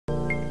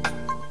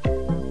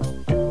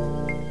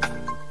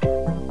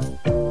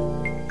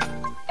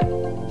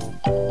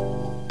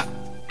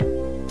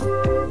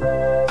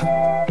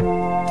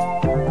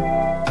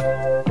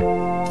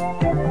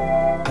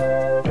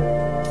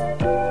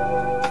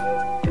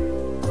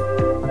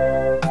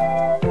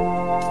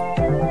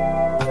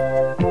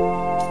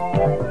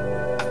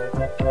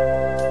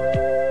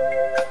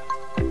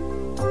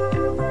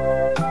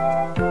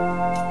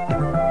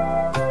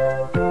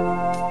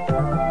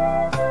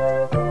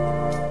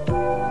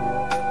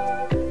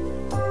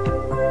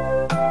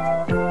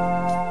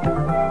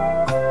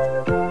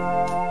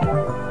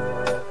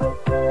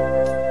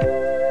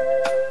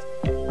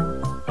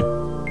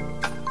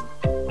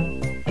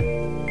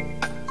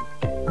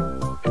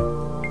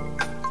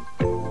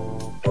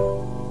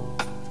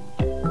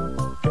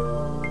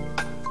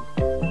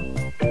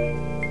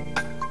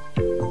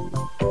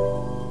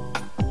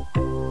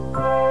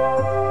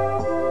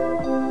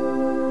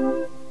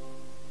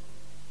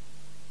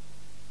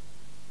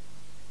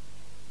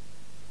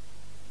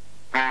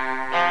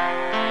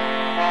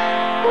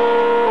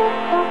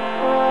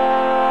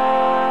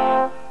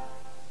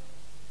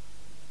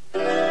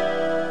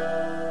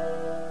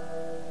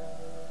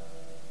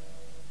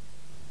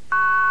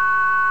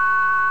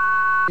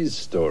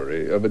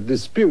story of a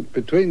dispute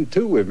between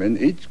two women,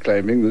 each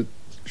claiming that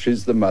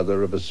she's the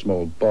mother of a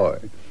small boy.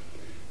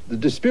 The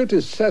dispute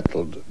is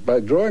settled by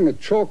drawing a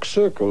chalk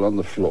circle on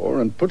the floor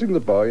and putting the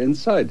boy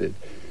inside it.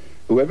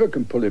 Whoever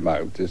can pull him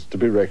out is to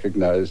be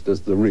recognized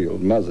as the real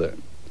mother.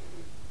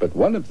 But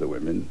one of the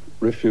women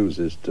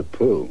refuses to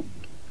pull.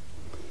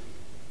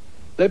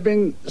 There have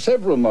been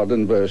several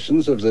modern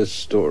versions of this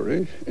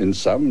story. In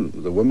some,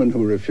 the woman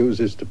who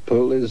refuses to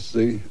pull is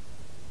the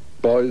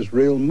boy's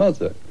real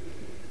mother.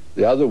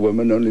 The other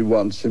woman only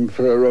wants him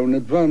for her own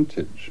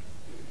advantage.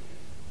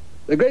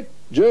 The great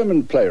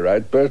German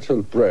playwright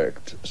Bertolt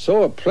Brecht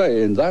saw a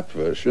play in that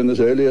version as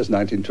early as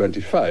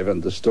 1925,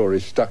 and the story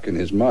stuck in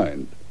his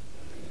mind.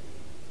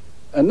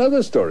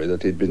 Another story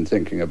that he'd been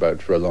thinking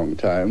about for a long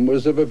time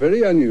was of a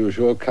very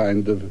unusual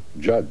kind of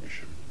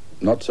judge.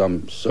 Not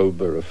some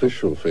sober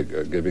official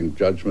figure giving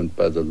judgment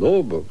by the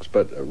law books,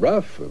 but a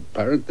rough,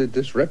 apparently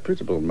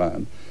disreputable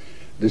man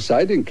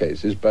deciding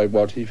cases by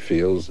what he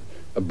feels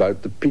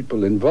about the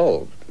people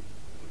involved.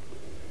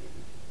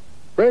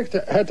 Brecht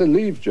had to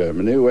leave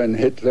Germany when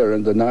Hitler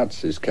and the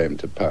Nazis came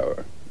to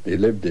power. He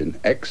lived in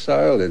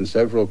exile in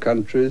several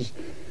countries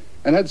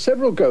and had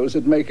several goes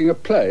at making a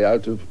play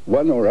out of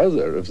one or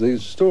other of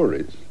these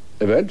stories.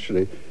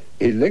 Eventually,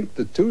 he linked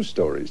the two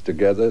stories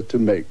together to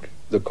make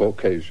the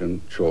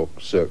Caucasian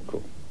Chalk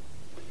Circle.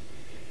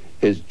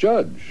 His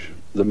judge,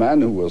 the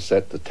man who will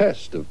set the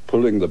test of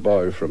pulling the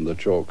boy from the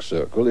chalk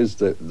circle, is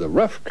the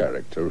rough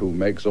character who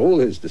makes all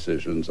his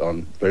decisions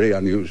on very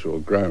unusual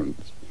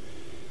grounds.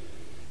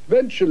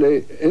 Eventually,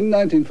 in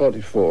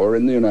 1944,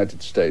 in the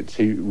United States,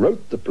 he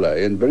wrote the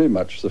play in very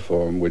much the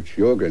form which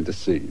you're going to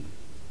see.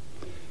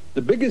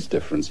 The biggest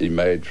difference he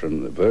made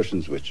from the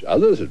versions which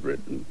others had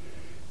written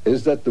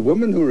is that the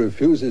woman who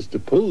refuses to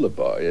pull the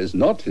boy is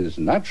not his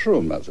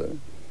natural mother,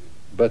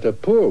 but a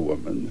poor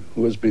woman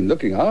who has been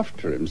looking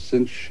after him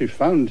since she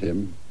found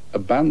him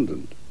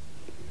abandoned.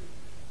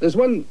 There's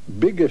one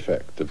big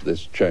effect of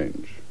this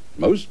change.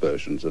 Most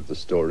versions of the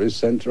story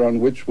center on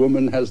which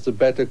woman has the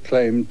better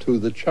claim to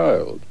the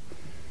child.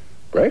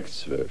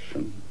 Brecht's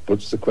version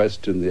puts the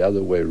question the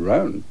other way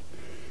round.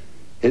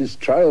 His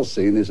trial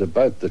scene is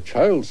about the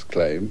child's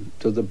claim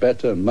to the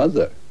better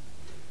mother,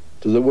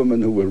 to the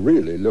woman who will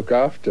really look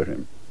after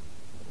him.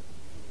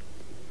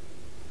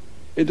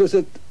 It was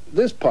at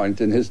this point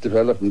in his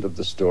development of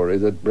the story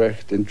that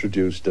Brecht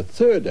introduced a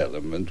third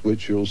element,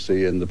 which you'll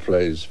see in the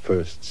play's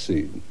first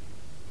scene.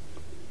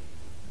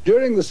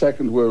 During the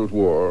Second World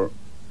War,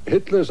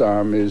 Hitler's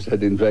armies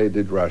had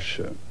invaded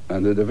Russia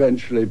and had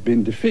eventually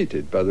been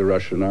defeated by the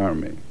Russian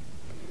army.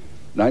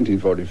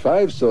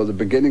 1945 saw the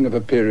beginning of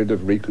a period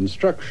of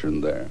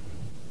reconstruction there.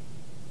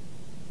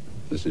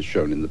 This is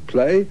shown in the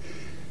play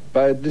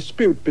by a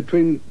dispute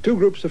between two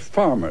groups of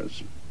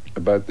farmers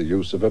about the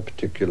use of a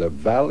particular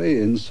valley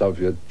in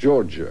Soviet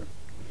Georgia.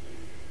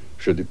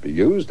 Should it be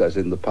used, as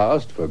in the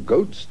past, for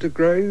goats to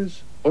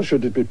graze, or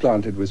should it be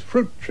planted with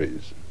fruit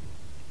trees?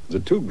 The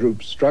two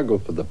groups struggle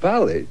for the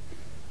valley,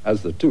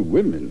 as the two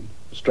women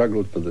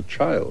struggled for the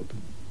child.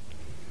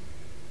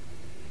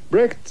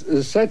 Brecht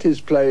set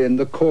his play in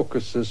the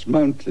Caucasus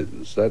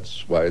Mountains.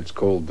 That's why it's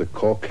called the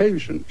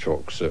Caucasian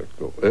Chalk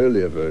Circle.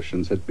 Earlier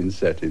versions had been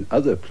set in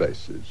other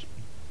places.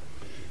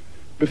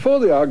 Before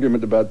the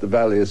argument about the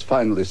valley is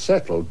finally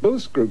settled,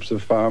 both groups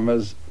of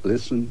farmers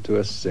listen to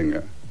a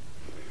singer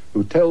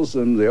who tells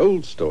them the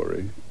old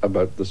story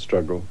about the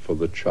struggle for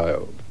the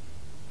child.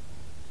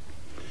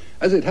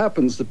 As it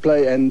happens, the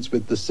play ends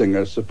with the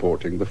singer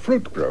supporting the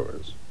fruit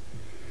growers.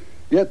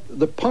 Yet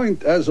the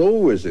point, as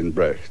always in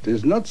Brecht,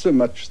 is not so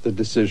much the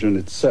decision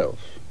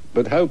itself,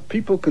 but how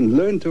people can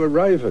learn to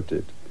arrive at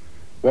it.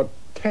 What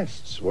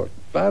tests, what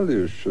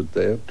values should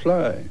they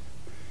apply?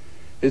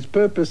 His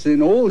purpose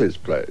in all his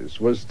plays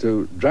was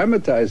to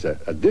dramatize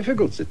a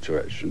difficult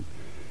situation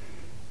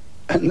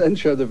and then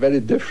show the very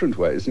different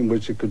ways in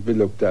which it could be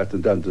looked at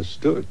and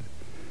understood.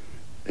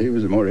 He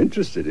was more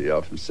interested, he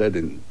often said,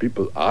 in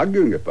people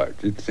arguing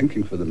about it,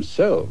 thinking for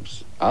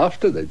themselves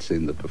after they'd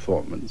seen the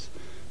performance,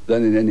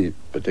 than in any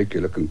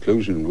particular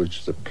conclusion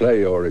which the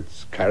play or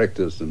its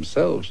characters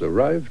themselves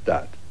arrived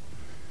at.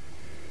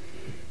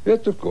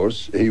 Yet, of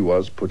course, he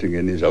was putting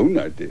in his own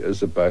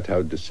ideas about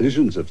how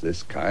decisions of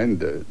this kind,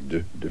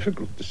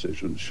 difficult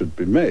decisions, should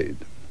be made.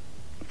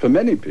 For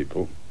many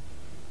people,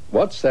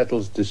 what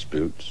settles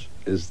disputes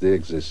is the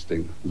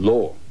existing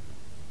law,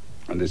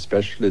 and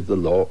especially the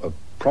law of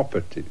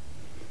property.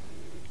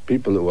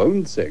 People who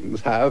own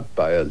things have,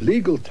 by a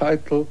legal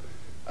title,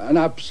 an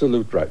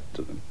absolute right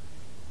to them.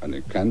 And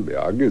it can be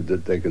argued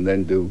that they can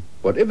then do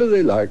whatever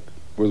they like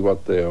with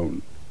what they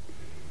own.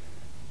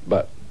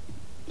 But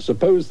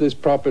suppose this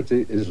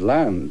property is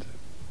land.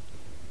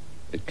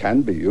 It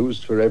can be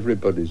used for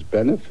everybody's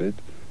benefit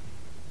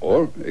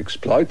or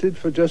exploited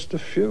for just a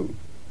few.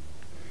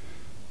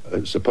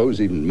 Suppose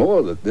even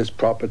more that this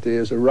property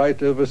is a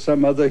right over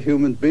some other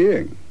human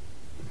being.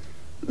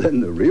 Then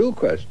the real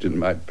question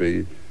might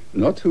be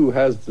not who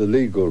has the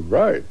legal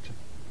right,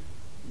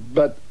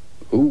 but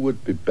who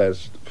would be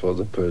best for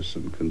the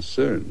person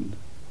concerned.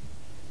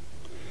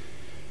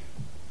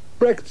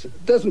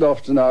 Brecht doesn't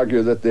often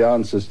argue that the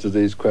answers to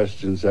these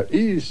questions are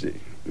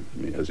easy.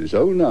 He has his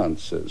own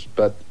answers,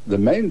 but the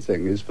main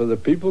thing is for the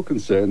people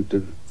concerned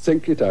to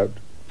think it out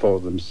for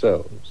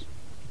themselves.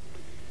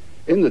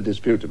 In the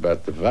dispute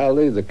about the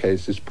valley, the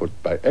case is put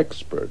by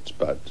experts,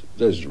 but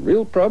there's a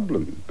real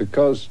problem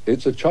because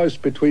it's a choice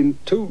between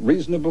two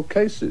reasonable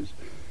cases,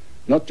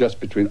 not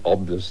just between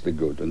obviously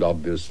good and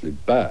obviously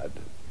bad.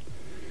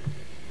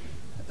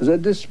 The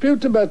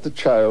dispute about the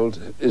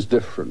child is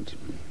different,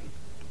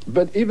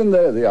 but even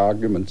there the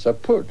arguments are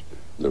put.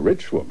 The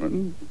rich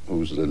woman,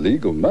 who's the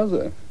legal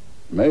mother,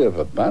 may have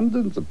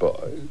abandoned the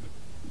boy,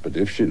 but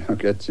if she now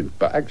gets him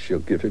back, she'll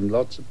give him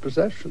lots of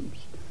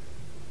possessions.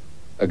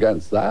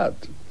 Against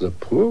that, the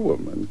poor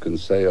woman can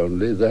say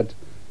only that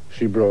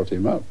she brought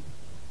him up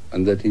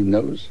and that he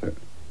knows her.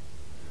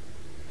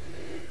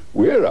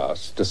 We're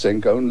asked to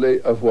think only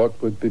of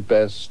what would be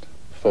best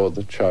for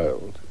the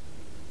child.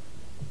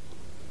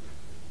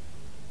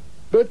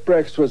 Bertolt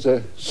Brecht was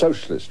a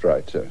socialist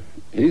writer.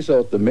 He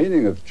thought the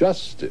meaning of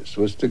justice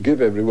was to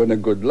give everyone a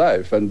good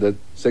life and that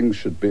things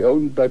should be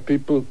owned by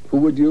people who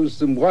would use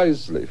them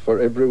wisely for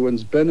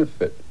everyone's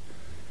benefit.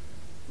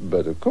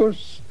 But of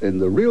course, in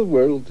the real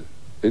world,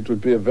 it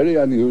would be a very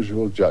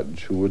unusual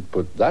judge who would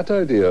put that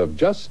idea of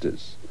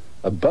justice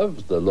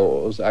above the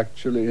laws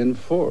actually in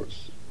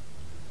force.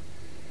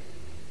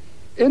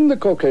 In the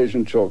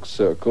Caucasian Chalk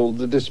Circle,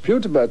 the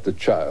dispute about the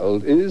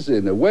child is,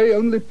 in a way,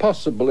 only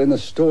possible in a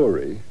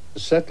story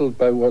settled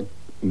by what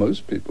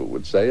most people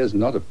would say is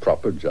not a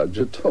proper judge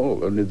at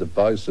all, only the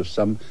voice of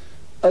some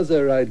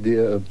other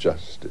idea of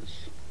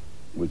justice,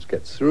 which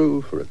gets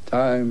through for a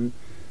time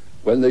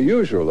when the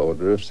usual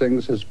order of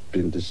things has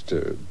been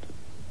disturbed.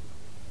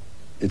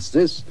 It's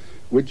this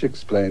which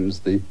explains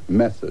the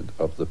method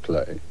of the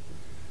play.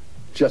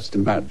 Just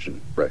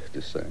imagine, Brecht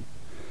is saying,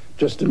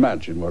 just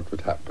imagine what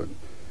would happen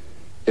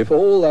if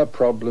all our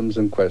problems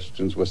and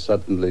questions were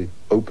suddenly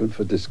open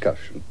for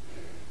discussion,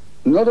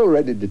 not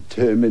already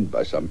determined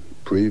by some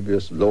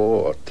previous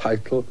law or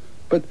title,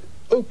 but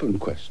open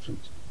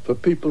questions for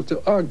people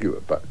to argue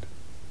about.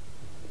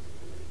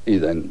 He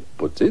then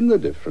puts in the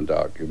different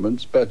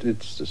arguments, but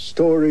it's the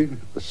story,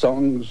 the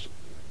songs,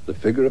 the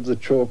figure of the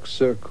chalk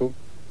circle,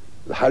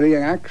 the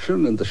hurrying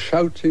action and the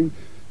shouting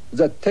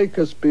that take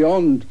us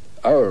beyond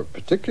our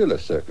particular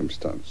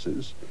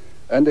circumstances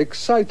and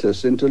excite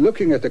us into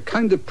looking at a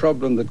kind of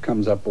problem that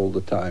comes up all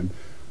the time.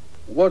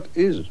 What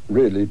is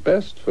really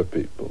best for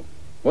people?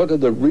 What are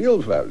the real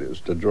values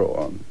to draw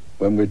on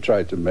when we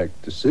try to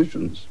make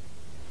decisions?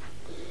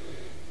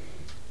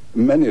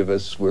 Many of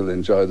us will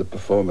enjoy the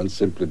performance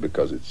simply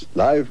because it's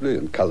lively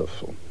and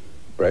colourful.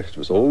 Brecht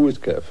was always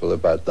careful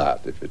about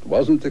that. If it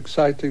wasn't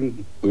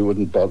exciting, we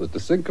wouldn't bother to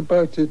think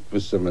about it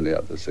with so many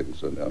other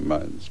things on our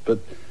minds. But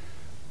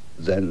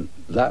then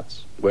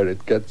that's where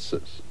it gets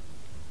us.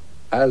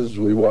 As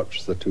we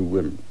watch the two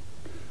women,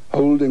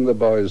 holding the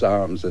boy's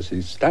arms as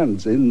he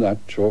stands in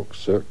that chalk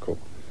circle,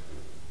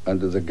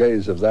 under the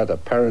gaze of that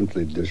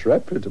apparently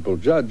disreputable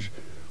judge,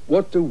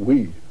 what do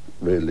we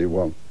really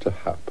want to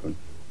happen?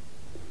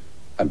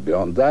 And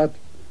beyond that,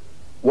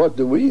 what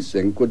do we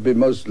think would be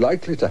most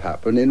likely to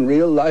happen in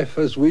real life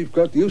as we've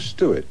got used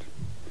to it?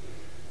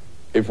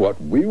 If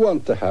what we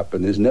want to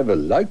happen is never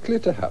likely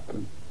to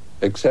happen,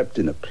 except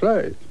in a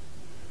play,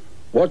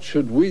 what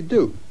should we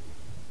do?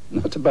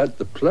 Not about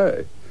the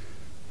play,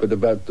 but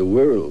about the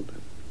world